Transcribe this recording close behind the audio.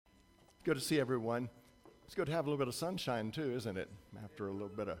Good to see everyone. It's good to have a little bit of sunshine too, isn't it? After a little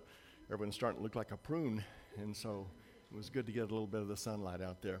bit of, everyone's starting to look like a prune, and so it was good to get a little bit of the sunlight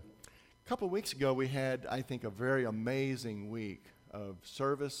out there. A couple of weeks ago, we had, I think, a very amazing week of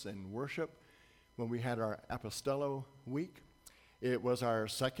service and worship when we had our Apostello week. It was our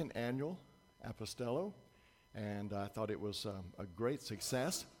second annual Apostello, and I thought it was a great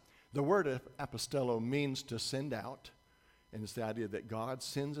success. The word Apostello means to send out, and it's the idea that God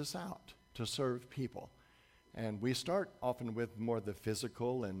sends us out to serve people. And we start often with more the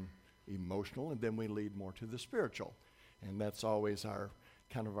physical and emotional, and then we lead more to the spiritual. And that's always our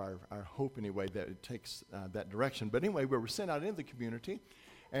hope anyway, that it takes that direction. But anyway, we were sent out into the community,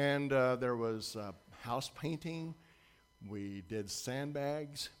 and there was house painting. We did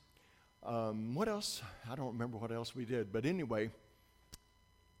sandbags. What else? I don't remember what else we did. But anyway,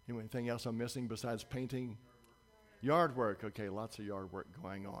 anything else I'm missing besides painting? Yard work. Okay, lots of yard work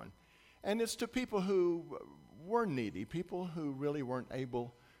going on. And it's to people who were needy, people who really weren't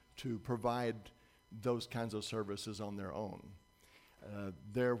able to provide those kinds of services on their own.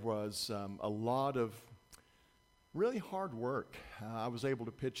 There was a lot of really hard work. I was able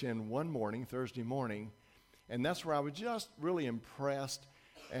to pitch in one morning, Thursday morning, and that's where I was just really impressed.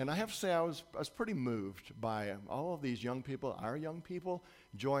 And I have to say I was pretty moved by all of these young people, our young people,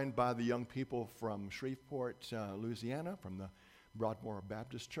 joined by the young people from Shreveport, Louisiana, from the Broadmoor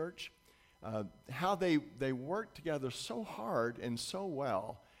Baptist Church. How they worked together so hard and so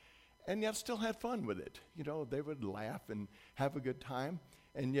well, and yet still had fun with it. You know, they would laugh and have a good time,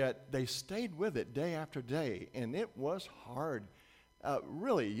 and yet they stayed with it day after day, and it was hard,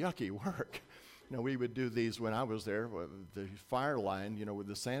 really yucky work. You know, we would do these when I was there, the fire line, you know, with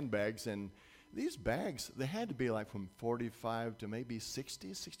the sandbags, and these bags, they had to be like from 45 to maybe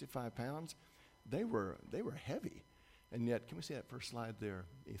 60, 65 pounds. They were heavy, and yet, can we see that first slide there,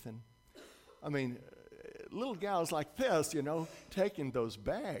 Ethan? I mean, little gals like this, you know, taking those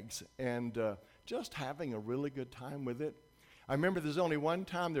bags and just having a really good time with it. I remember there's only one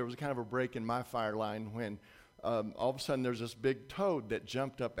time there was kind of a break in my fire line when all of a sudden there's this big toad that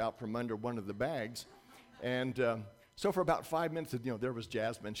jumped up out from under one of the bags. And so for about 5 minutes, you know, there was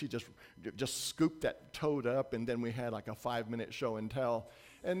Jasmine. She just scooped that toad up, and then we had like a 5-minute show and tell.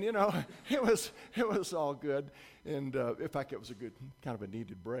 And, you know, it was all good. And in fact, it was a good, kind of a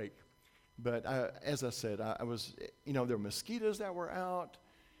needed break. But as I said, I was, you know, there were mosquitoes that were out.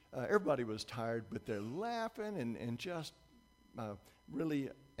 Everybody was tired, but they're laughing and just really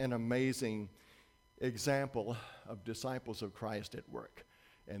an amazing example of disciples of Christ at work.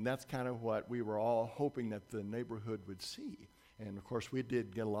 And that's kind of what we were all hoping that the neighborhood would see. And of course, we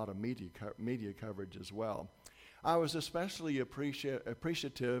did get a lot of media coverage as well. I was especially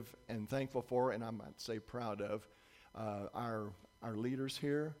appreciative and thankful for, and I might say proud of, our leaders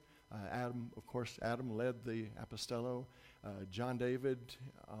here. Adam led the Apostello. John David,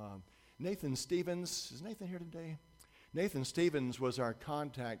 Nathan Stevens. Is Nathan here today? Nathan Stevens was our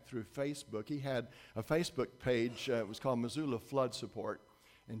contact through Facebook. He had a Facebook page. It was called Missoula Flood Support.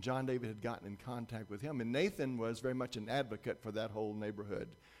 And John David had gotten in contact with him. And Nathan was very much an advocate for that whole neighborhood.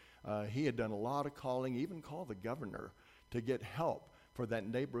 He had done a lot of calling, even called the governor to get help for that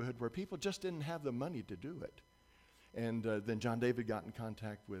neighborhood where people just didn't have the money to do it. And then John David got in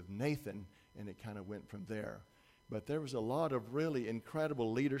contact with Nathan, and it kind of went from there. But there was a lot of really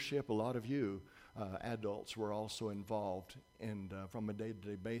incredible leadership. A lot of you adults were also involved from a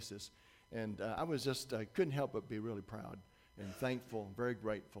day-to-day basis. And I was just, couldn't help but be really proud and thankful, very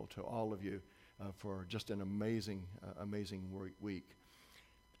grateful to all of you for just an amazing week.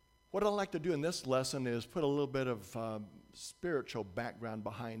 What I'd like to do in this lesson is put a little bit of spiritual background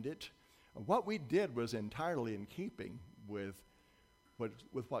behind it. What we did was entirely in keeping with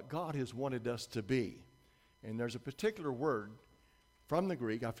what God has wanted us to be. And there's a particular word from the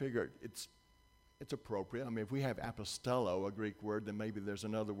Greek. I figure it's appropriate. I mean, if we have apostello, a Greek word, then maybe there's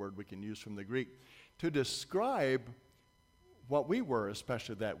another word we can use from the Greek to describe what we were,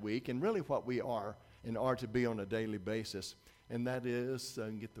 especially that week, and really what we are and are to be on a daily basis. And that is, I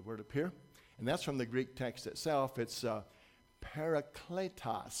can get the word up here, and that's from the Greek text itself. It's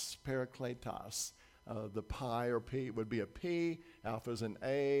parakletos. The pi or P would be a P, alpha is an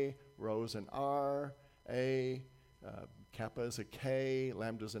A, rho is an R, A, kappa is a K,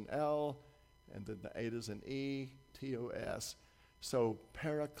 lambda is an L, and then the eta is an E, T-O-S. So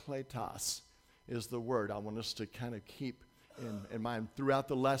parakletos is the word I want us to kind of keep in mind throughout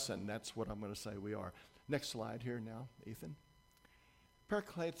the lesson. That's what I'm going to say we are. Next slide here now, Ethan.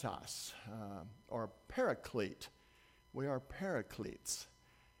 Parakletos, or paraclete. We are paracletes.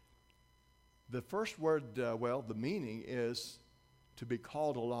 The first word, the meaning is to be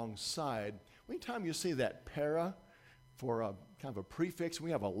called alongside. Anytime you see that para for a kind of a prefix,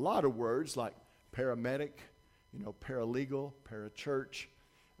 we have a lot of words like paramedic, paralegal, parachurch,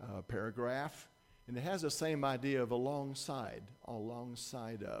 paragraph, and it has the same idea of alongside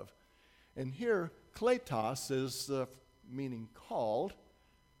of. And here, kletos is the meaning called,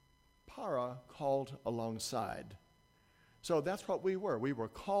 para, called alongside. So that's what we were. We were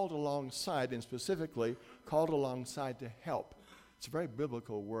called alongside, and specifically called alongside to help. It's a very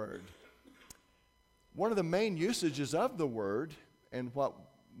biblical word. One of the main usages of the word, and what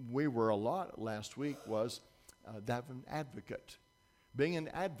we were a lot last week, was that of an advocate. Being an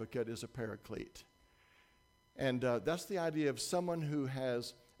advocate is a paraclete. And that's the idea of someone who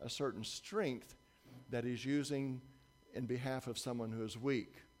has a certain strength that he's using in behalf of someone who is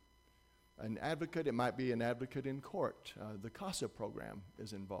weak. An advocate, it might be an advocate in court. The CASA program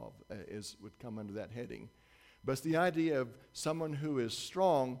is involved, would come under that heading. But it's the idea of someone who is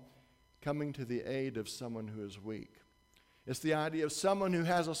strong coming to the aid of someone who is weak. It's the idea of someone who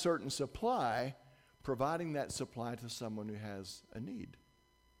has a certain supply, providing that supply to someone who has a need.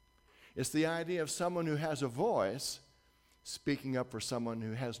 It's the idea of someone who has a voice, speaking up for someone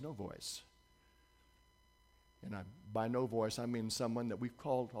who has no voice. And by no voice, I mean someone that we've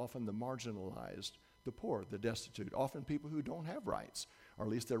called often the marginalized, the poor, the destitute, often people who don't have rights, or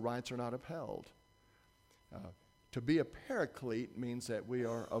at least their rights are not upheld. To be a paraclete means that we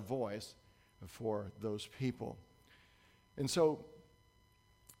are a voice for those people. And so,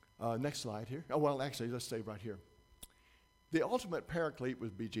 next slide here. Oh, well, actually, let's stay right here. The ultimate paraclete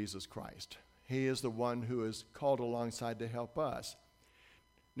would be Jesus Christ. He is the one who is called alongside to help us.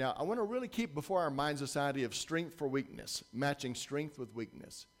 Now, I want to really keep before our minds this idea of strength for weakness, matching strength with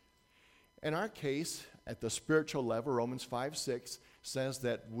weakness. In our case, at the spiritual level, Romans 5:6 says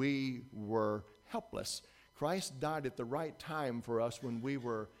that we were helpless. Christ died at the right time for us when we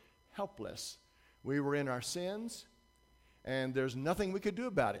were helpless. We were in our sins, and there's nothing we could do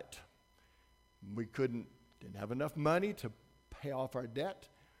about it. We didn't have enough money to pay off our debt.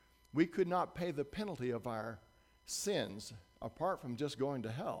 We could not pay the penalty of our sins apart from just going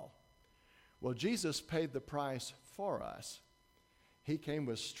to hell. Well, Jesus paid the price for us. He came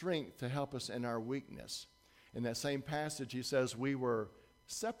with strength to help us in our weakness. In that same passage, he says we were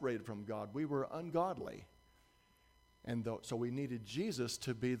separated from God. We were ungodly. And so we needed Jesus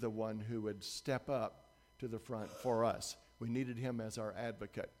to be the one who would step up to the front for us. We needed him as our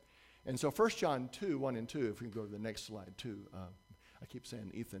advocate. And so 1 John 2:1-2, if we can go to the next slide, too. I keep saying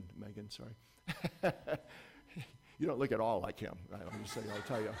Ethan, Megan, sorry. You don't look at all like him. I'll just say, I'll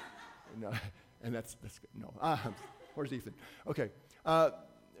tell you. No, and that's good. No. Where's Ethan? Okay. 1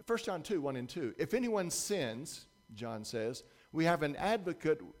 John 2:1-2. If anyone sins, John says, we have an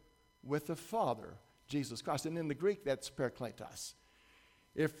advocate with the Father, Jesus Christ. And in the Greek, that's parakletos.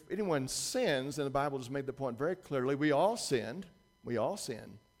 If anyone sins, and the Bible has made the point very clearly, we all sinned. We all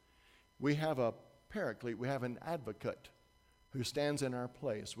sin. We have a paraclete. We have an advocate who stands in our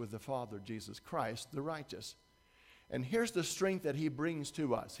place with the Father, Jesus Christ, the righteous. And here's the strength that he brings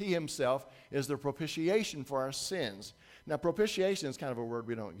to us. He himself is the propitiation for our sins. Now, propitiation is kind of a word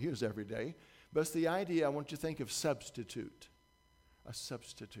we don't use every day, but it's the idea, I want you to think of substitute. A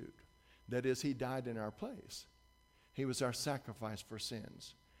substitute. That is, he died in our place. He was our sacrifice for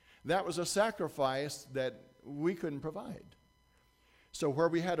sins. That was a sacrifice that we couldn't provide. So where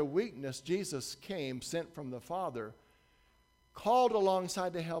we had a weakness, Jesus came, sent from the Father, called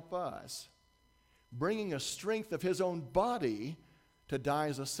alongside to help us, bringing a strength of his own body to die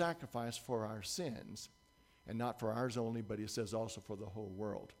as a sacrifice for our sins. And not for ours only, but he says also for the whole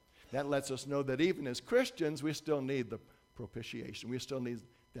world. That lets us know that even as Christians, we still need the propitiation. We still need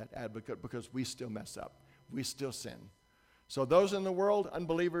that advocate because we still mess up. We still sin. So those in the world,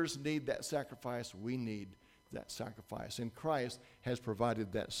 unbelievers, need that sacrifice. We need that sacrifice. And Christ has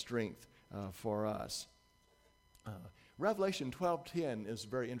provided that strength for us. Revelation 12:10 is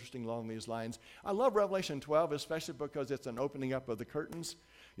very interesting along these lines. I love Revelation 12, especially because it's an opening up of the curtains.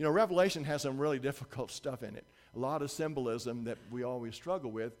 You know, Revelation has some really difficult stuff in it. A lot of symbolism that we always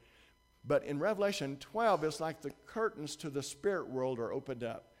struggle with. But in Revelation 12, it's like the curtains to the spirit world are opened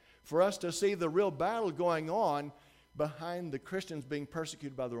up for us to see the real battle going on behind the Christians being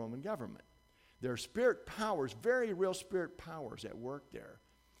persecuted by the Roman government. There are spirit powers, very real spirit powers at work there.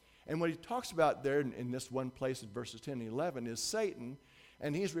 And what he talks about there in this one place in verses 10 and 11 is Satan,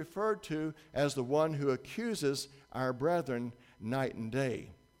 and he's referred to as the one who accuses our brethren night and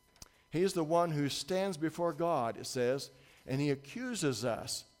day. He's the one who stands before God, it says, and he accuses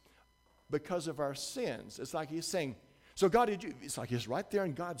us because of our sins. It's like he's saying, so God, it's like he's right there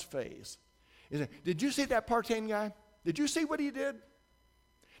in God's face. He's saying, did you see that part 10 guy? Did you see what he did?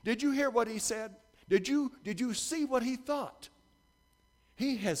 Did you hear what he said? Did you see what he thought?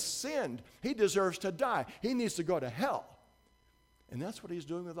 He has sinned. He deserves to die. He needs to go to hell. And that's what he's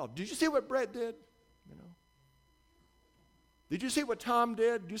doing with all. Did you see what Brett did? You know. Did you see what Tom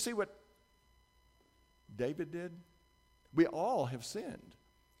did? Did you see what David did? We all have sinned.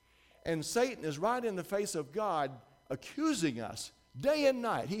 And Satan is right in the face of God accusing us day and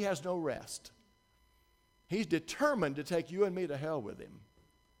night. He has no rest. He's determined to take you and me to hell with him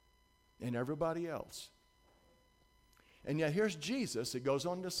and everybody else. And yet here's Jesus. It goes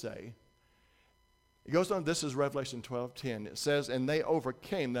on to say, this is Revelation 12:10. It says, and they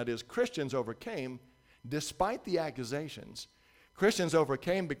overcame, that is, Christians overcame despite the accusations. Christians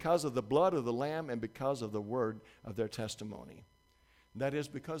overcame because of the blood of the Lamb and because of the word of their testimony. That is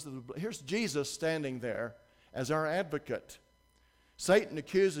because of the blood. Here's Jesus standing there as our advocate. Satan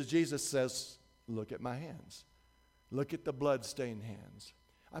accuses Jesus, says, look at my hands. Look at the blood-stained hands.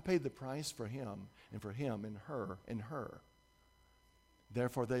 I paid the price for him and her and her.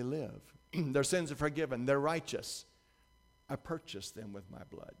 Therefore they live. Their sins are forgiven. They're righteous. I purchased them with my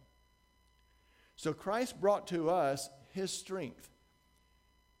blood. So Christ brought to us his strength,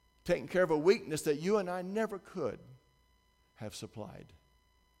 taking care of a weakness that you and I never could have supplied.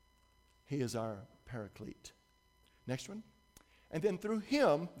 He is our paraclete. Next one. And then through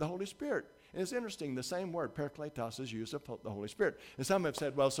him, the Holy Spirit. And it's interesting, the same word, parakletos, is used of the Holy Spirit. And some have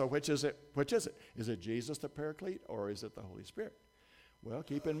said, well, so which is it? Which is it? Is it Jesus the paraclete, or is it the Holy Spirit? Well,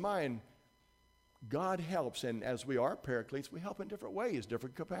 keep in mind, God helps, and as we are paracletes, we help in different ways,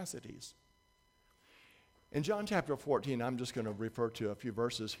 different capacities. In John chapter 14, I'm just going to refer to a few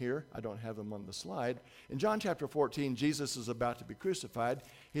verses here. I don't have them on the slide. In John chapter 14, Jesus is about to be crucified.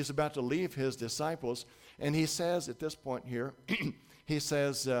 He's about to leave his disciples, and he says at this point here, he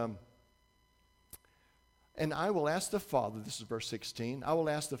says, and I will ask the Father, this is verse 16, I will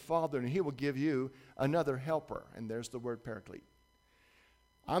ask the Father, and he will give you another helper. And there's the word paraclete.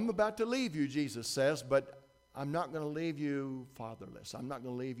 I'm about to leave you, Jesus says, but I'm not going to leave you fatherless. I'm not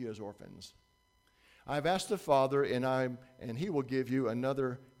going to leave you as orphans. I've asked the Father, and he will give you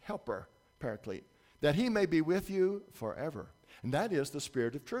another helper, paraclete, that he may be with you forever. And that is the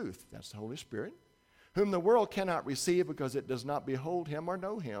Spirit of truth. That's the Holy Spirit, whom the world cannot receive because it does not behold him or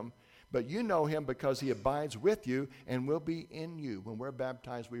know him. But you know him because he abides with you and will be in you. When we're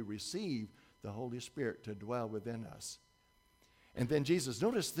baptized, we receive the Holy Spirit to dwell within us. And then Jesus,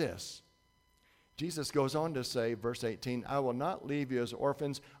 notice this. Jesus goes on to say, verse 18, I will not leave you as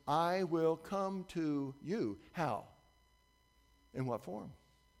orphans. I will come to you. How? In what form?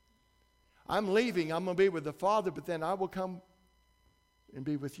 I'm leaving. I'm going to be with the Father, but then I will come and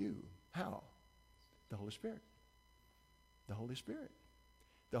be with you. How? The Holy Spirit. The Holy Spirit.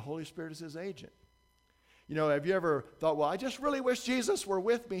 The Holy Spirit is his agent. You know, have you ever thought, well, I just really wish Jesus were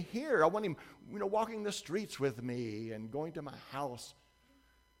with me here. I want him, walking the streets with me and going to my house.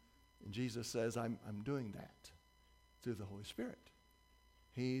 And Jesus says, I'm doing that through the Holy Spirit.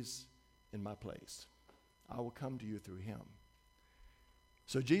 He's in my place. I will come to you through him.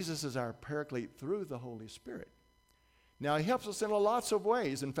 So Jesus is our paraclete through the Holy Spirit. Now, he helps us in lots of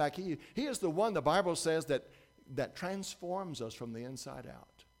ways. In fact, he is the one, the Bible says, that transforms us from the inside out.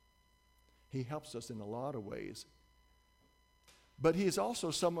 He helps us in a lot of ways. But he is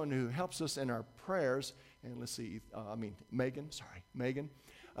also someone who helps us in our prayers. And let's see, Megan.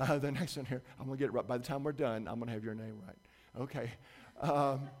 The next one here, I'm going to get it right. By the time we're done, I'm going to have your name right. Okay.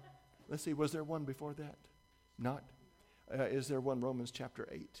 Let's see, was there one before that? Not? Is there one, Romans chapter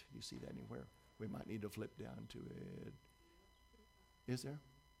 8? You see that anywhere? We might need to flip down to it. Is there?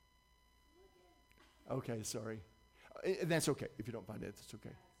 Okay, sorry. That's okay. If you don't find it, that's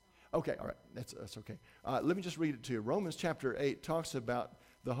okay. Okay, all right. That's okay. Let me just read it to you. Romans chapter 8 talks about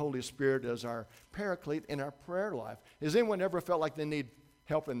the Holy Spirit as our paraclete in our prayer life. Has anyone ever felt like they need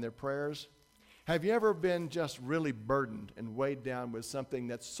help in their prayers? Have you ever been just really burdened and weighed down with something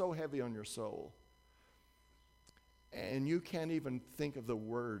that's so heavy on your soul? And you can't even think of the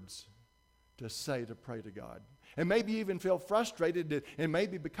words to say to pray to God. And maybe you even feel frustrated, and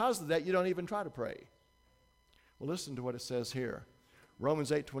maybe because of that, you don't even try to pray. Well, listen to what it says here.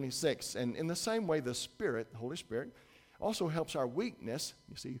 Romans 8:26, and in the same way, the Spirit, the Holy Spirit, also helps our weakness.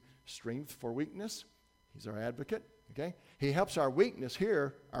 You see, strength for weakness. He's our advocate, okay? He helps our weakness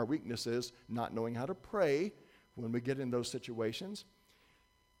here. Our weakness is not knowing how to pray when we get in those situations.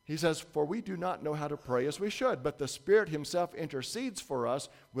 He says, for we do not know how to pray as we should, but the Spirit himself intercedes for us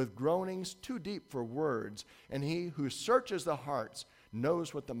with groanings too deep for words. And he who searches the hearts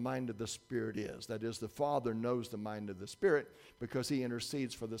knows what the mind of the Spirit is. That is, the Father knows the mind of the Spirit because he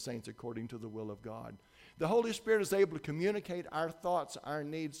intercedes for the saints according to the will of God. The Holy Spirit is able to communicate our thoughts, our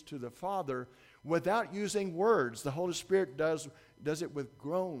needs to the Father without using words. The Holy Spirit does it with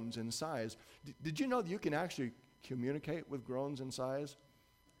groans and sighs. Did you know that you can actually communicate with groans and sighs?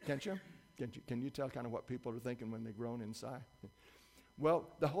 Can't you? Can you tell kind of what people are thinking when they groan and sigh? Well,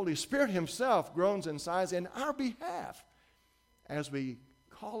 the Holy Spirit himself groans and sighs in our behalf as we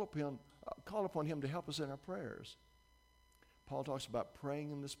call upon him to help us in our prayers. Paul talks about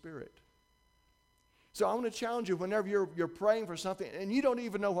praying in the Spirit. So I want to challenge you, whenever you're praying for something and you don't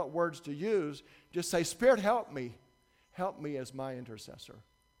even know what words to use, just say, Spirit, help me. Help me as my intercessor.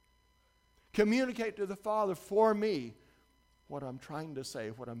 Communicate to the Father for me what I'm trying to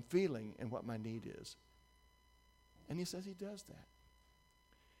say, what I'm feeling, and what my need is. And he says he does that.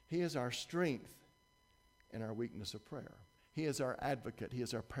 He is our strength in our weakness of prayer. He is our advocate. He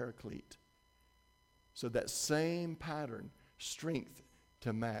is our paraclete. So that same pattern, strength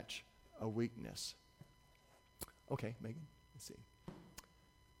to match a weakness. Okay, Megan, let's see.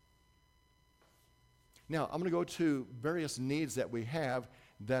 Now, I'm going to go to various needs that we have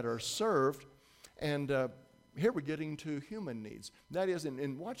that are served, and here we're getting to human needs. That is,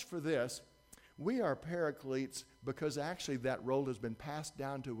 and watch for this, we are paracletes because actually that role has been passed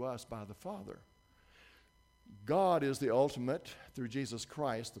down to us by the Father. God is the ultimate, through Jesus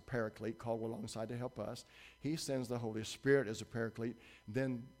Christ, the paraclete, called alongside to help us. He sends the Holy Spirit as a paraclete.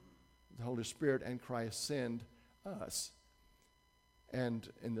 Then the Holy Spirit and Christ send us. And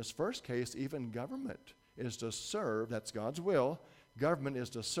in this first case, even government is to serve, that's God's will, government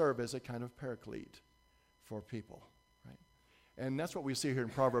is to serve as a kind of paraclete for people, right? And that's what we see here in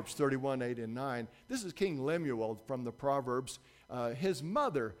Proverbs 31, 8, and 9. This is King Lemuel from the Proverbs. His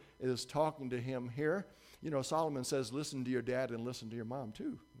mother is talking to him here. You know, Solomon says, listen to your dad and listen to your mom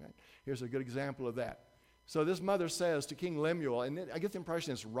too. Right? Here's a good example of that. So this mother says to King Lemuel, and I get the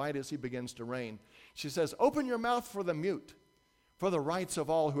impression it's right as he begins to reign. She says, open your mouth for the mute, for the rights of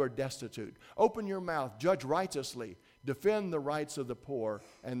all who are destitute. Open your mouth, judge righteously, defend the rights of the poor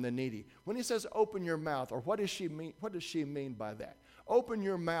and the needy. When he says open your mouth, or what does she mean by that? Open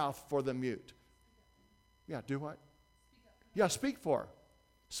your mouth for the mute. Yeah, do what? Yeah, speak for.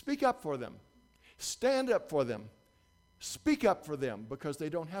 Speak up for them. Stand up for them. Speak up for them because they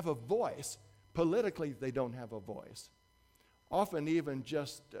don't have a voice. Politically, they don't have a voice. Often even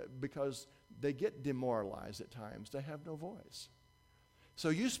just because they get demoralized at times, they have no voice. So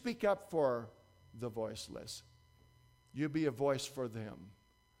you speak up for the voiceless. You be a voice for them.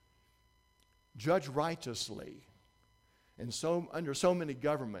 Judge righteously. And so under so many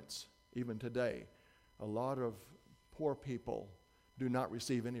governments, even today, a lot of poor people do not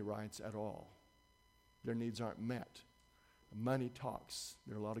receive any rights at all. Their needs aren't met. Money talks.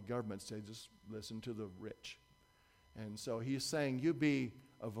 There are a lot of governments, they just listen to the rich. And so he's saying, you be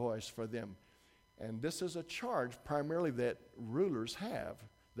a voice for them. And this is a charge primarily that rulers have.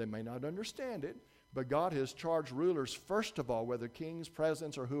 They may not understand it, but God has charged rulers first of all, whether kings,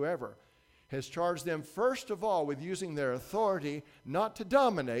 presidents, or whoever, has charged them first of all with using their authority not to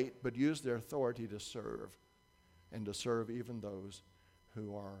dominate, but use their authority to serve, and to serve even those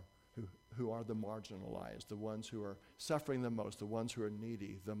who are the marginalized, the ones who are suffering the most, the ones who are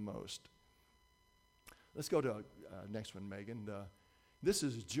needy the most. Let's go to next one, Megan. This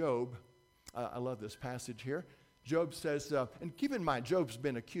is Job. I love this passage here. Job says, and keep in mind, Job's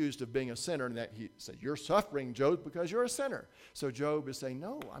been accused of being a sinner, and that he said, you're suffering, Job, because you're a sinner. So Job is saying,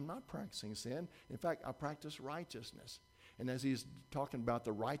 no, I'm not practicing sin. In fact, I practice righteousness. And as he's talking about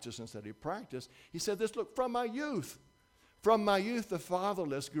the righteousness that he practiced, he said this, look, from my youth, the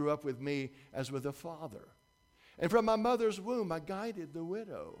fatherless grew up with me as with a father. And from my mother's womb, I guided the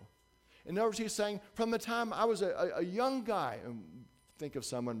widow. In other words, he's saying, from the time I was a young guy, and think of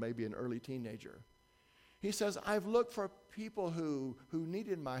someone, maybe an early teenager, he says, I've looked for people who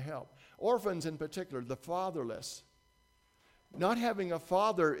needed my help. Orphans in particular, the fatherless. Not having a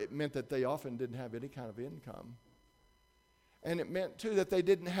father, it meant that they often didn't have any kind of income. And it meant, too, that they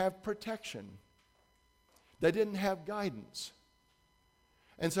didn't have protection. They didn't have guidance.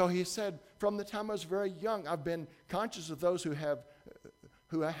 And so he said, from the time I was very young, I've been conscious of those who have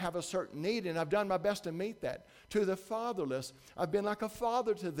a certain need, and I've done my best to meet that. To the fatherless, I've been like a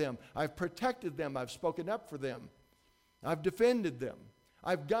father to them. I've protected them. I've spoken up for them. I've defended them.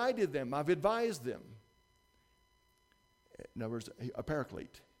 I've guided them. I've advised them. In other words, a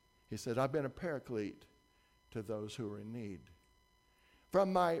paraclete. He said, I've been a paraclete to those who are in need.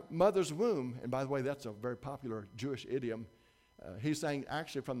 From my mother's womb, and by the way, that's a very popular Jewish idiom. He's saying,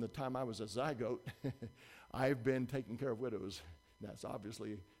 actually, from the time I was a zygote, I've been taking care of widows. That's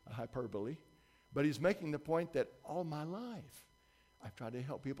obviously a hyperbole. But he's making the point that all my life, I've tried to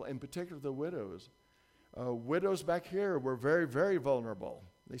help people, in particular the widows. Widows back here were very, very vulnerable.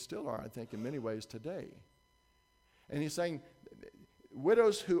 They still are, I think, in many ways today. And he's saying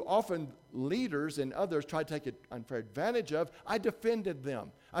widows who often leaders and others try to take unfair advantage of, I defended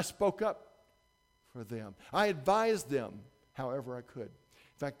them. I spoke up for them. I advised them however I could.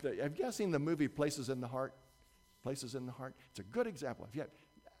 In fact, have you guys seen the movie Places in the Heart? Places in the Heart. It's a good example.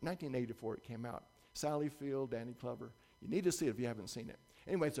 1984 it came out. Sally Field, Danny Glover. You need to see it if you haven't seen it.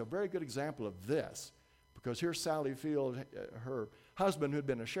 Anyway, it's a very good example of this, because here's Sally Field, her husband, who'd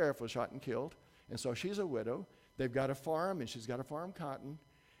been a sheriff, was shot and killed, and so she's a widow. They've got a farm, and she's got to farm cotton.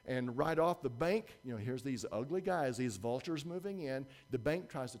 And right off the bank, here's these ugly guys, these vultures moving in. The bank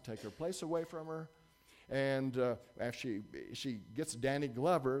tries to take her place away from her. And after she gets Danny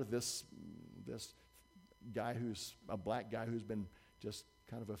Glover, this guy who's a black guy who's been just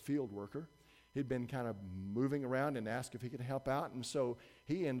kind of a field worker. He'd been kind of moving around and asked if he could help out. And so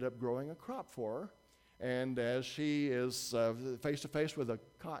he ended up growing a crop for her. And as she is face to face with a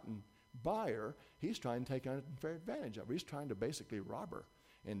cotton buyer, he's trying to take unfair advantage of her. He's trying to basically rob her.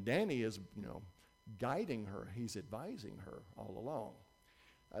 And Danny is, guiding her. He's advising her all along.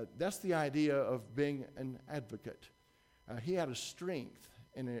 That's the idea of being an advocate. He had a strength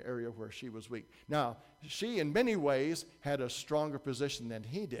in an area where she was weak. Now, she in many ways had a stronger position than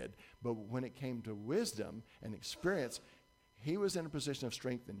he did, but when it came to wisdom and experience, he was in a position of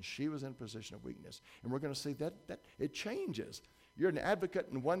strength and she was in a position of weakness. And we're going to see that it changes. You're an advocate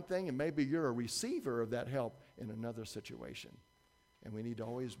in one thing, and maybe you're a receiver of that help in another situation. And we need to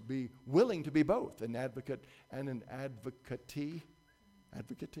always be willing to be both, an advocate and an advocatee.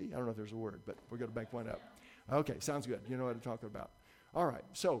 Advocatee? I don't know if there's a word, but we're going to make one up. Okay, sounds good. You know what I'm talking about. All right,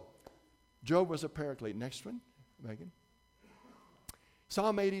 so Job was a paraclete. Next one, Megan.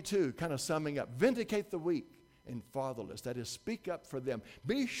 Psalm 82, kind of summing up. Vindicate the weak and fatherless. That is, speak up for them.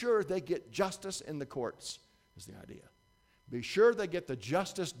 Be sure they get justice in the courts, is the idea. Be sure they get the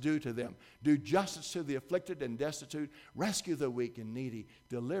justice due to them. Do justice to the afflicted and destitute. Rescue the weak and needy.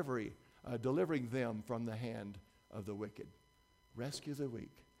 Delivering them from the hand of the wicked. Rescue the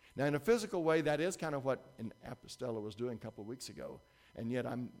weak. Now, in a physical way, that is kind of what Apostella was doing a couple of weeks ago. And yet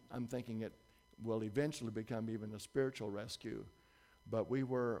I'm thinking it will eventually become even a spiritual rescue. But we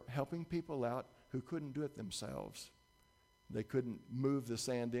were helping people out who couldn't do it themselves. They couldn't move the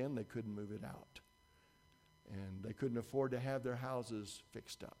sand in. They couldn't move it out. And they couldn't afford to have their houses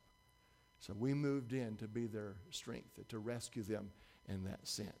fixed up. So we moved in to be their strength, to rescue them in that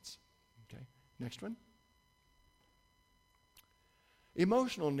sense. Okay, next one.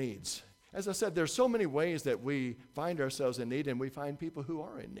 Emotional needs. As I said, there's so many ways that we find ourselves in need, and we find people who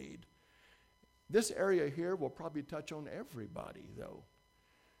are in need. This area here will probably touch on everybody, though.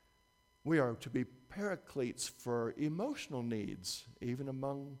 We are to be paracletes for emotional needs, even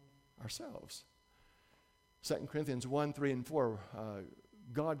among ourselves. 2 Corinthians 1, 3, and 4,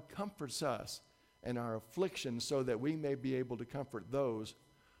 God comforts us in our affliction so that we may be able to comfort those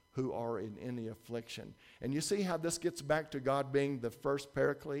who are in any affliction. And you see how this gets back to God being the first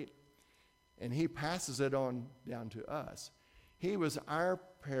paraclete? And he passes it on down to us. He was our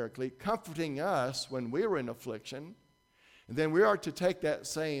paraclete, comforting us when we were in affliction. And then we are to take that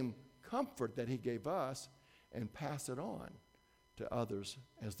same comfort that he gave us and pass it on to others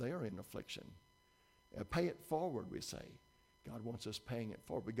as they are in affliction. Pay it forward, we say. God wants us paying it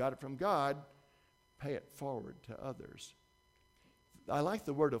forward. We got it from God. Pay it forward to others. I like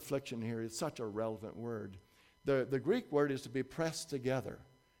the word affliction here. It's such a relevant word. The Greek word is to be pressed together.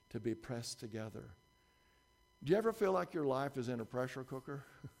 To be pressed together. Do you ever feel like your life is in a pressure cooker?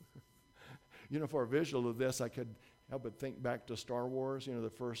 For a visual of this, I could help but think back to Star Wars. The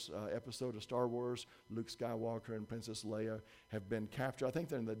first episode of Star Wars, Luke Skywalker and Princess Leia have been captured. I think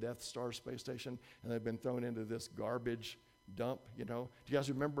they're in the Death Star space station, and they've been thrown into this garbage dump. Do you guys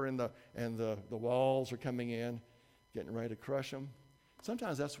remember? The walls are coming in, getting ready to crush them.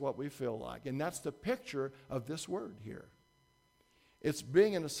 Sometimes that's what we feel like, and that's the picture of this word here. It's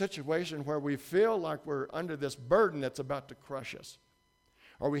being in a situation where we feel like we're under this burden that's about to crush us.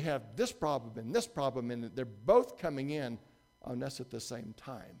 Or we have this problem, and they're both coming in on us at the same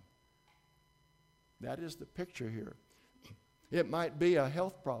time. That is the picture here. It might be a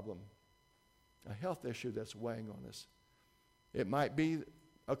health problem, a health issue that's weighing on us. It might be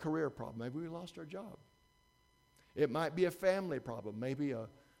a career problem. Maybe we lost our job. It might be a family problem. Maybe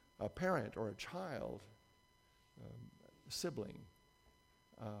a parent or a child, a sibling,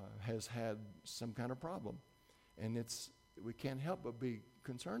 has had some kind of problem. And we can't help but be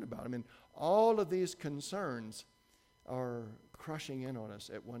concerned about it. All of these concerns are crushing in on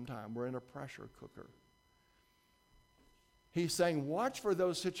us at one time. We're in a pressure cooker. He's saying, watch for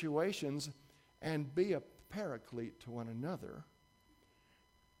those situations and be a paraclete to one another,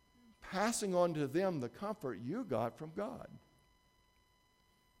 passing on to them the comfort you got from God.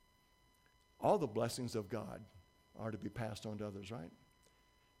 All the blessings of God are to be passed on to others, right?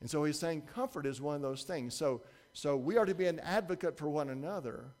 And so he's saying comfort is one of those things. So we are to be an advocate for one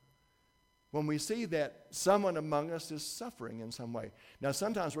another when we see that someone among us is suffering in some way. Now,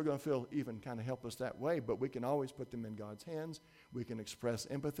 sometimes we're going to feel even kind of helpless that way, but we can always put them in God's hands. We can express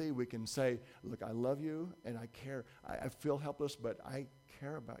empathy. We can say, look, I love you and I care. I feel helpless, but I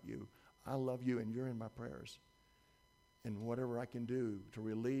care about you. I love you and you're in my prayers. And whatever I can do to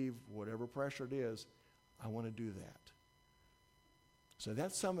relieve whatever pressure it is, I want to do that. So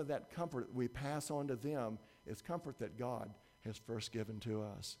that's some of that comfort that we pass on to them. Is comfort that God has first given to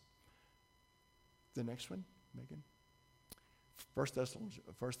us. The next one, Megan. 1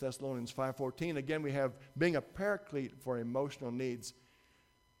 Thessalonians 5:14. Again, we have being a paraclete for emotional needs.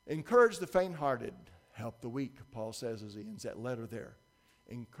 Encourage the faint-hearted. Help the weak, Paul says as he ends that letter there.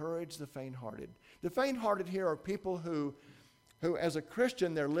 Encourage the faint-hearted. The faint-hearted here are people who as a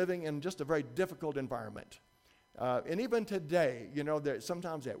Christian, they're living in just a very difficult environment. And even today, you know, that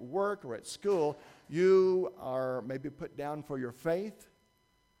sometimes at work or at school, you are maybe put down for your faith.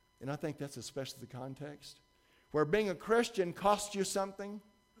 And I think that's especially the context. Where being a Christian costs you something.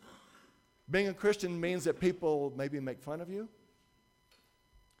 Being a Christian means that people maybe make fun of you.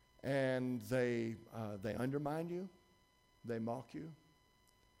 And they undermine you. They mock you.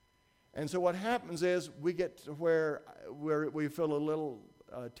 And so what happens is we get to where we feel a little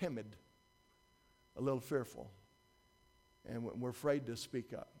timid, a little fearful. And we're afraid to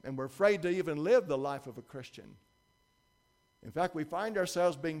speak up. And we're afraid to even live the life of a Christian. In fact, we find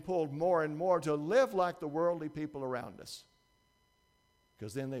ourselves being pulled more and more to live like the worldly people around us.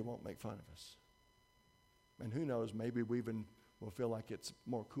 Because then they won't make fun of us. And who knows, maybe we even will feel like it's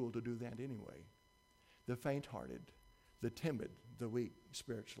more cool to do that anyway. The faint-hearted, the timid, the weak,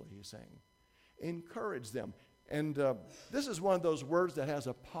 spiritually, he's saying. Encourage them. And this is one of those words that has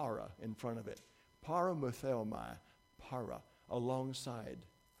a para in front of it. Paramutheomai. Para, alongside.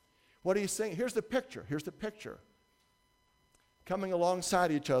 What he's saying, here's the picture. Coming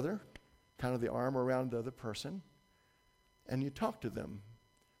alongside each other, kind of the arm around the other person, and you talk to them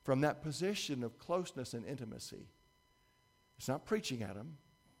from that position of closeness and intimacy. It's not preaching at them.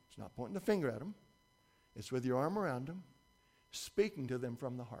 It's not pointing the finger at them. It's with your arm around them, speaking to them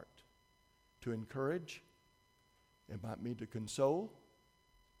from the heart. To encourage. It might mean to console.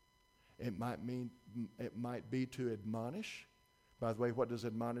 It might be to admonish. By the way, what does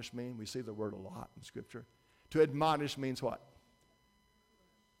admonish mean? We see the word a lot in Scripture. To admonish means what?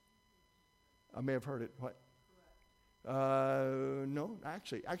 I may have heard it. What? No,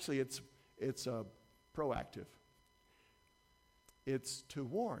 actually, it's proactive. It's to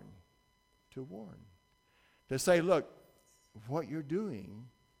warn. To warn. To say, look, what you're doing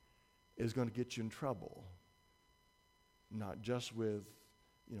is going to get you in trouble. Not just with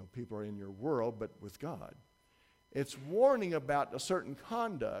people are in your world, but with God. It's warning about a certain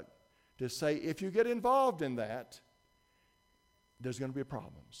conduct to say, if you get involved in that, there's going to be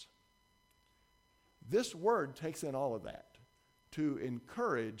problems. This word takes in all of that. To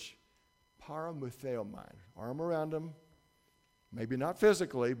encourage, paramutheomai, arm around them, maybe not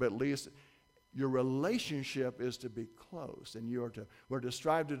physically, but at least your relationship is to be close. And we're to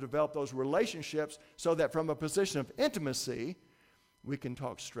strive to develop those relationships so that from a position of intimacy, we can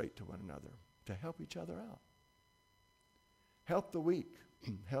talk straight to one another to help each other out. Help the weak.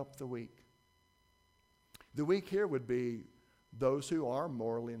 Help the weak. The weak here would be those who are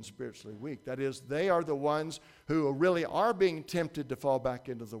morally and spiritually weak. That is, they are the ones who really are being tempted to fall back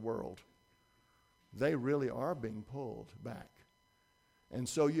into the world. They really are being pulled back. And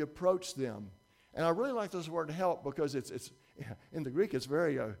so you approach them. And I really like this word help because it's in the Greek it's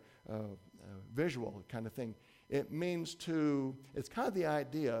very visual kind of thing. It means it's kind of the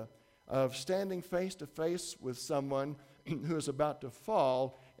idea of standing face to face with someone who is about to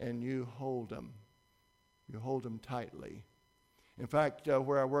fall and you hold them. You hold them tightly. In fact,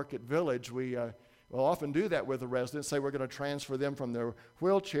 where I work at Village, we will often do that with a resident, say we're going to transfer them from their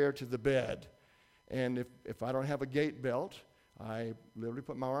wheelchair to the bed. And if I don't have a gait belt, I literally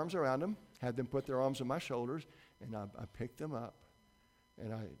put my arms around them, have them put their arms on my shoulders, and I pick them up,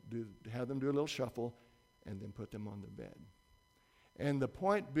 and I have them do a little shuffle, and then put them on the bed. And the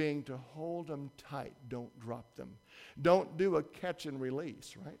point being to hold them tight. Don't drop them. Don't do a catch and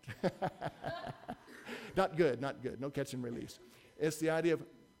release, right? Not good. No catch and release. It's the idea of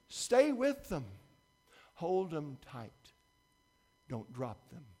stay with them. Hold them tight. Don't drop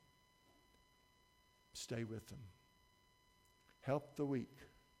them. Stay with them. Help the weak.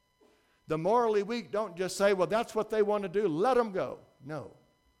 The morally weak don't just say, well, that's what they want to do. Let them go. No.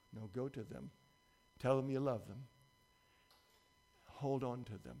 No, go to them. Tell them you love them. Hold on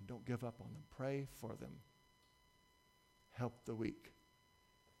to them. Don't give up on them. Pray for them. Help the weak.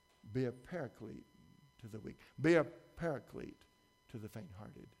 Be a paraclete to the weak. Be a paraclete to the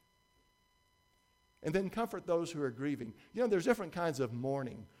faint-hearted. And then comfort those who are grieving. You know, there's different kinds of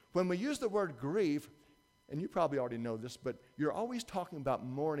mourning. When we use the word grieve, and you probably already know this, but you're always talking about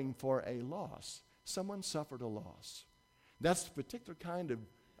mourning for a loss. Someone suffered a loss. That's the particular kind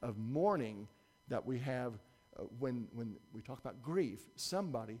of mourning that we have when we talk about grief.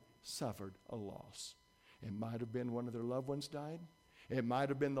 Somebody suffered a loss. It might have been one of their loved ones died. It might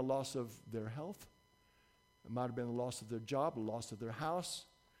have been the loss of their health. It might have been the loss of their job, the loss of their house.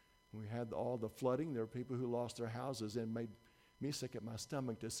 We had all the flooding. There were people who lost their houses, and made me sick at my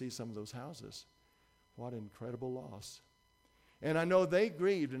stomach to see some of those houses. What incredible loss. And I know they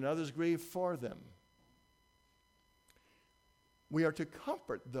grieved and others grieved for them. We are to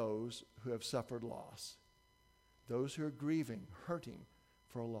comfort those who have suffered loss. Those who are grieving, hurting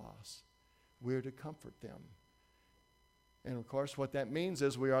for a loss. We are to comfort them. And of course, what that means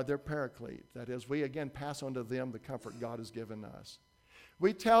is we are their paraclete. That is, we again pass on to them the comfort God has given us.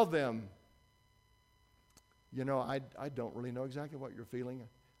 We tell them, you know, I don't really know exactly what you're feeling.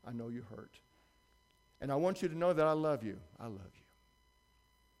 I know you hurt. And I want you to know that I love you. I love you.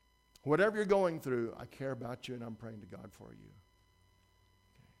 Whatever you're going through, I care about you and I'm praying to God for you.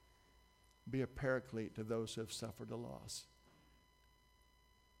 Okay. Be a paraclete to those who have suffered a loss.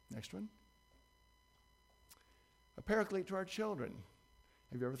 Next one. A paraclete to our children.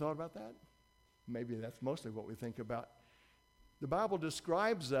 Have you ever thought about that? Maybe that's mostly what we think about. The Bible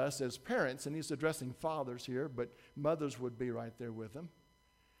describes us as parents, and he's addressing fathers here, but mothers would be right there with them.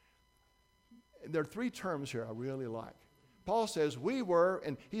 There are three terms here I really like. Paul says we were,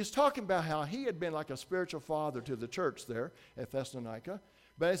 and he's talking about how he had been like a spiritual father to the church there at Thessalonica.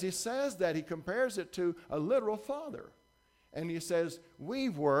 But as he says that, he compares it to a literal father. And he says, we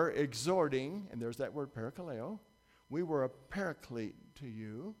were exhorting, and there's that word parakaleo. We were a paraclete to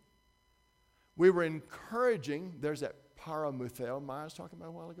you. We were encouraging, there's that paramutheo I was talking about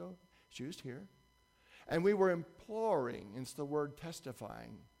a while ago. It's used here. And we were imploring, it's the word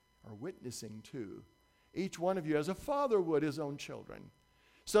testifying or witnessing to, each one of you as a father would his own children,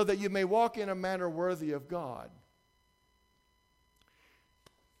 so that you may walk in a manner worthy of God.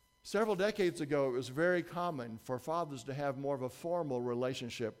 Several decades ago, it was very common for fathers to have more of a formal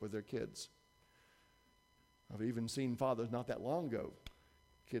relationship with their kids. I've even seen fathers not that long ago.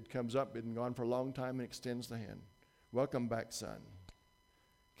 Kid comes up, been gone for a long time, and extends the hand. Welcome back, son.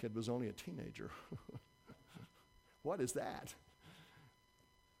 Kid was only a teenager. What is that?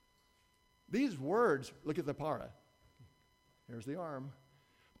 These words, look at the para. Here's the arm.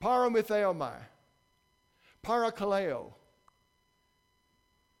 Paramutheomai. Parakaleo.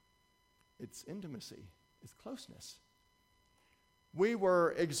 It's intimacy. It's closeness. We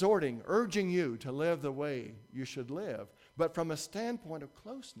were exhorting, urging you to live the way you should live, but from a standpoint of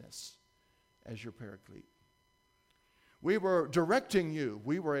closeness as your paraclete. We were directing you.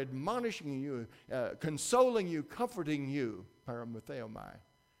 We were admonishing you, consoling you, comforting you, paramutheomai,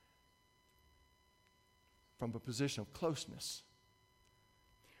 from a position of closeness.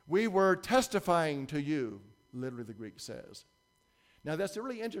 We were testifying to you, literally the Greek says. Now that's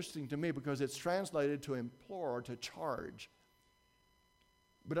really interesting to me because it's translated to implore or to charge.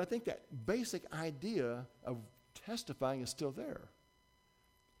 But I think that basic idea of testifying is still there.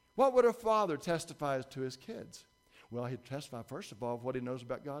 What would a father testify to his kids? Well, he'd testify, first of all, of what he knows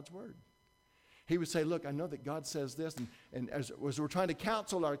about God's word. He would say, look, I know that God says this, and as we're trying to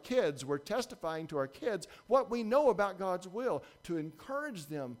counsel our kids, we're testifying to our kids what we know about God's will to encourage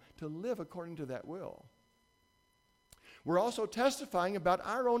them to live according to that will. We're also testifying about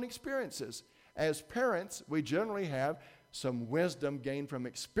our own experiences. As parents, we generally have some wisdom gained from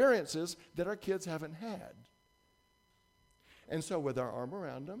experiences that our kids haven't had. And so with our arm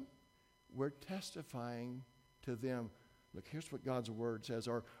around them, we're testifying to them, look, here's what God's word says,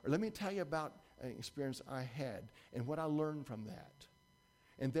 or let me tell you about an experience I had and what I learned from that.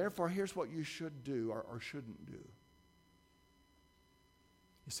 And therefore, here's what you should do or shouldn't do.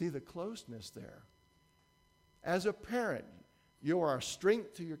 You see the closeness there. As a parent, you are a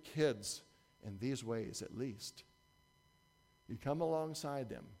strength to your kids in these ways at least. You come alongside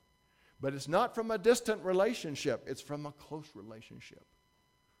them. But it's not from a distant relationship. It's from a close relationship.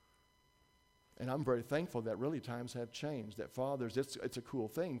 And I'm very thankful that really times have changed. That fathers, it's a cool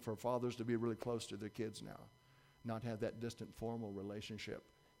thing for fathers to be really close to their kids now. Not have that distant formal relationship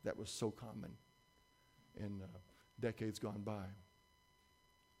that was so common in decades gone by.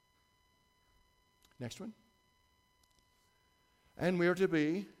 Next one. And we are to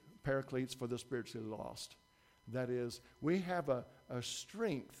be paracletes for the spiritually lost. That is, we have a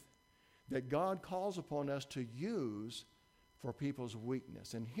strength that God calls upon us to use for people's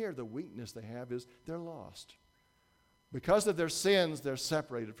weakness. And here the weakness they have is they're lost. Because of their sins, they're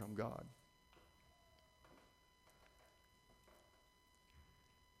separated from God.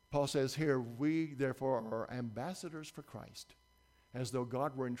 Paul says here, we therefore are ambassadors for Christ, as though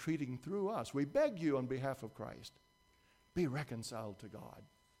God were entreating through us. We beg you on behalf of Christ, be reconciled to God.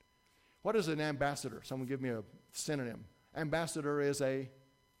 What is an ambassador? Someone give me a synonym. Ambassador is a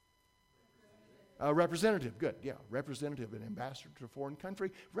representative. Good, yeah, representative. An ambassador to a foreign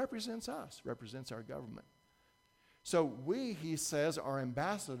country represents us, represents our government. So we, he says, are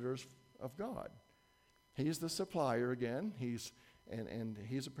ambassadors of God. He's the supplier again. And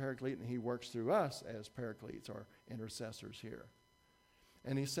he's a paraclete, and he works through us as paracletes, or intercessors here.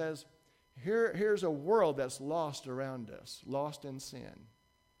 And he says, here's a world that's lost around us, lost in sin.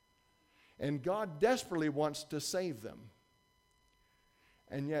 And God desperately wants to save them.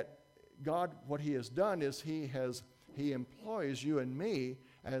 And yet, God, what he has done is he employs you and me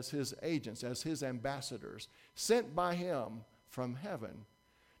as his agents, as his ambassadors, sent by him from heaven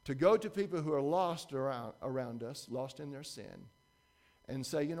to go to people who are lost around us, lost in their sin, and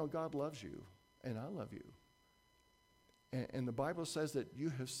say, God loves you, and I love you. And the Bible says that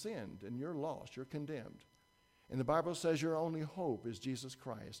you have sinned, and you're lost, you're condemned. And the Bible says your only hope is Jesus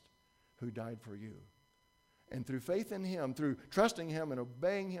Christ, who died for you. And through faith in him, through trusting him and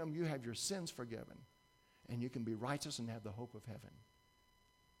obeying him, you have your sins forgiven. And you can be righteous and have the hope of heaven.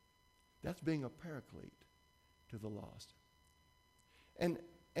 That's being a paraclete to the lost. And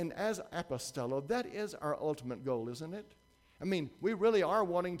as apostello, that is our ultimate goal, isn't it? I mean, we really are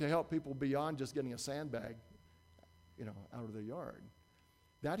wanting to help people beyond just getting a sandbag, out of their yard.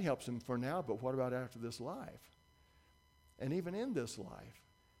 That helps them for now, but what about after this life? And even in this life,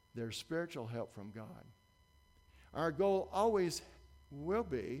 there's spiritual help from God. Our goal always will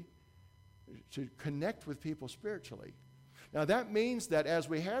be to connect with people spiritually. Now that means that as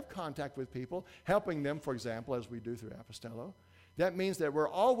we have contact with people, helping them, for example, as we do through Apostello, that means that we're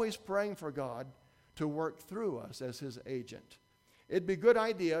always praying for God to work through us as his agent. It'd be a good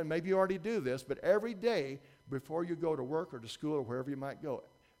idea, and maybe you already do this, but every day before you go to work or to school or wherever you might go,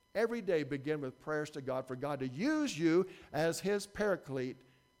 every day begin with prayers to God for God to use you as his paraclete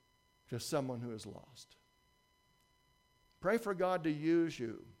to someone who is lost. Pray for God to use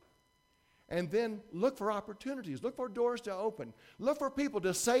you. And then look for opportunities. Look for doors to open. Look for people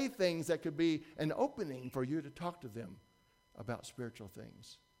to say things that could be an opening for you to talk to them about spiritual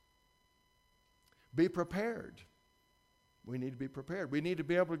things. Be prepared. We need to be prepared. We need to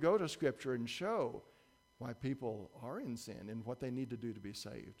be able to go to Scripture and show why people are in sin and what they need to do to be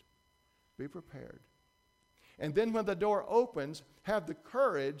saved. Be prepared. And then when the door opens, have the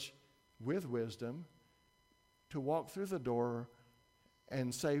courage, with wisdom, to walk through the door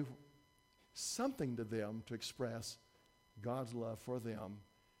and say something to them to express God's love for them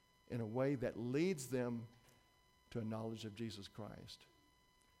in a way that leads them to a knowledge of Jesus Christ.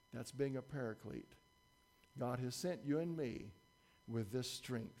 That's being a paraclete. God has sent you and me with this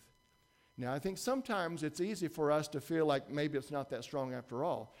strength. Now, I think sometimes it's easy for us to feel like maybe it's not that strong after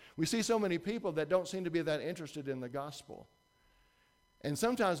all. We see so many people that don't seem to be that interested in the gospel. And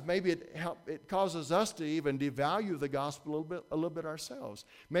sometimes maybe it causes us to even devalue the gospel a little bit ourselves.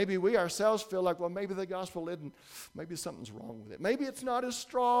 Maybe we ourselves feel like, well, maybe the gospel maybe something's wrong with it. Maybe it's not as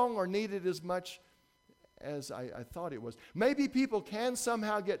strong or needed as much as I thought it was. Maybe people can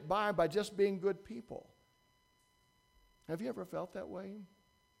somehow get by just being good people. Have you ever felt that way?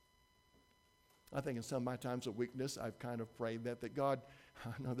 I think in some of my times of weakness, I've kind of prayed that God, I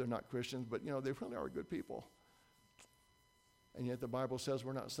know they're not Christians, but they really are good people. And yet the Bible says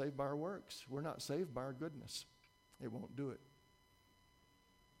we're not saved by our works. We're not saved by our goodness. It won't do it.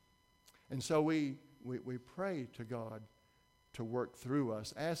 And so we pray to God to work through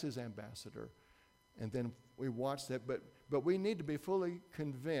us as his ambassador. And then we watch that, but we need to be fully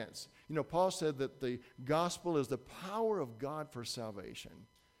convinced. Paul said that the gospel is the power of God for salvation.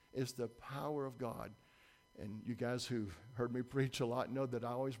 It's the power of God. And you guys who've heard me preach a lot know that I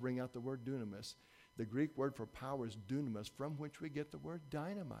always bring out the word dunamis. The Greek word for power is dunamis, from which we get the word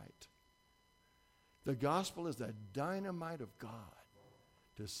dynamite. The gospel is the dynamite of God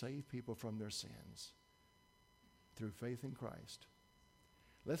to save people from their sins through faith in Christ.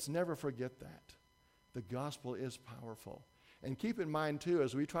 Let's never forget that. The gospel is powerful. And keep in mind, too,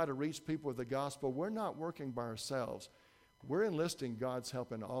 as we try to reach people with the gospel, we're not working by ourselves. We're enlisting God's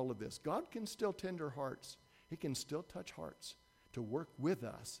help in all of this. God can still tender hearts. He can still touch hearts to work with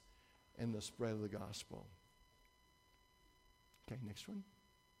us and the spread of the gospel. Okay, next one.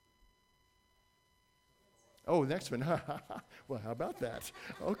 Oh, next one. Well, how about that?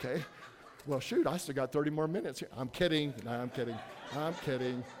 Okay. Well, shoot, I still got 30 more minutes here. I'm kidding. No, I'm kidding. I'm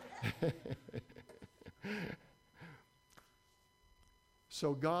kidding.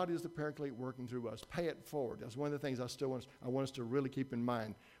 So God is the Paraclete working through us. Pay it forward. That's one of the things I want us to really keep in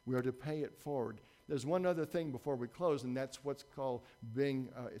mind. We are to pay it forward. There's one other thing before we close, and that's what's called being,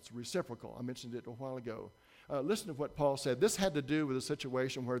 it's reciprocal. I mentioned it a while ago. Listen to what Paul said. This had to do with a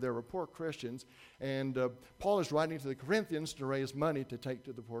situation where there were poor Christians, and Paul is writing to the Corinthians to raise money to take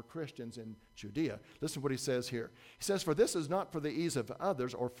to the poor Christians in Judea. Listen to what he says here. He says, "For this is not for the ease of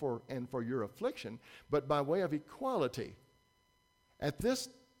others or for your affliction, but by way of equality. At this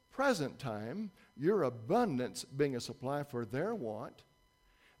present time, your abundance being a supply for their want,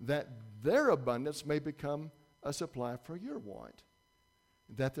 that their abundance may become a supply for your want,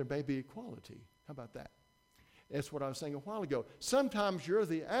 that there may be equality." How about that? It's what I was saying a while ago. Sometimes you're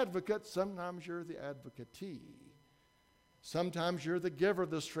the advocate, sometimes you're the advocatee. Sometimes you're the giver of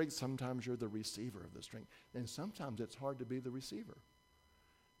the strength, sometimes you're the receiver of the strength. And sometimes it's hard to be the receiver.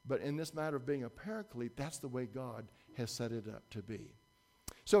 But in this matter of being a paraclete, that's the way God has set it up to be.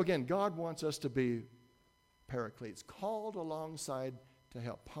 So again, God wants us to be paracletes, called alongside to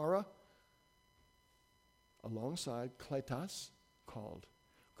help. Para, alongside. Kletos, called.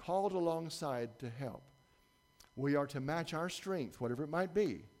 Called alongside to help. We are to match our strength, whatever it might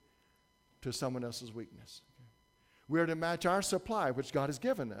be, to someone else's weakness. We are to match our supply, which God has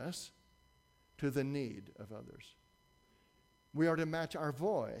given us, to the need of others. We are to match our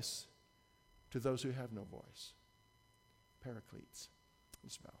voice to those who have no voice. Paracletes.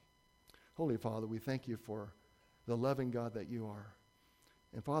 Let's bow. Holy Father, we thank you for the loving God that you are.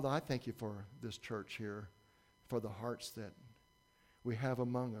 And Father, I thank you for this church here, for the hearts that we have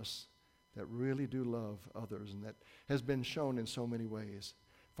among us that really do love others, and that has been shown in so many ways.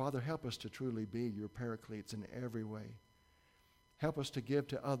 Father, help us to truly be your paracletes in every way. Help us to give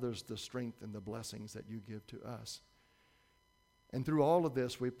to others the strength and the blessings that you give to us. And through all of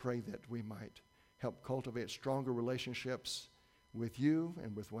this, we pray that we might help cultivate stronger relationships with you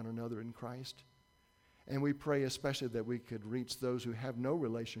and with one another in Christ. And we pray especially that we could reach those who have no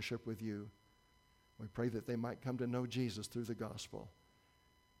relationship with you. We pray that they might come to know Jesus through the gospel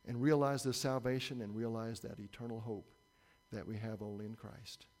and realize the salvation and realize that eternal hope that we have only in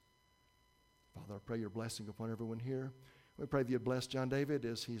Christ. Father, I pray your blessing upon everyone here. We pray that you bless John David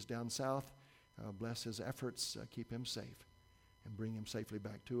as he's down south. Bless his efforts. Keep him safe and bring him safely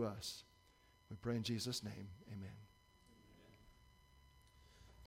back to us. We pray in Jesus' name. Amen.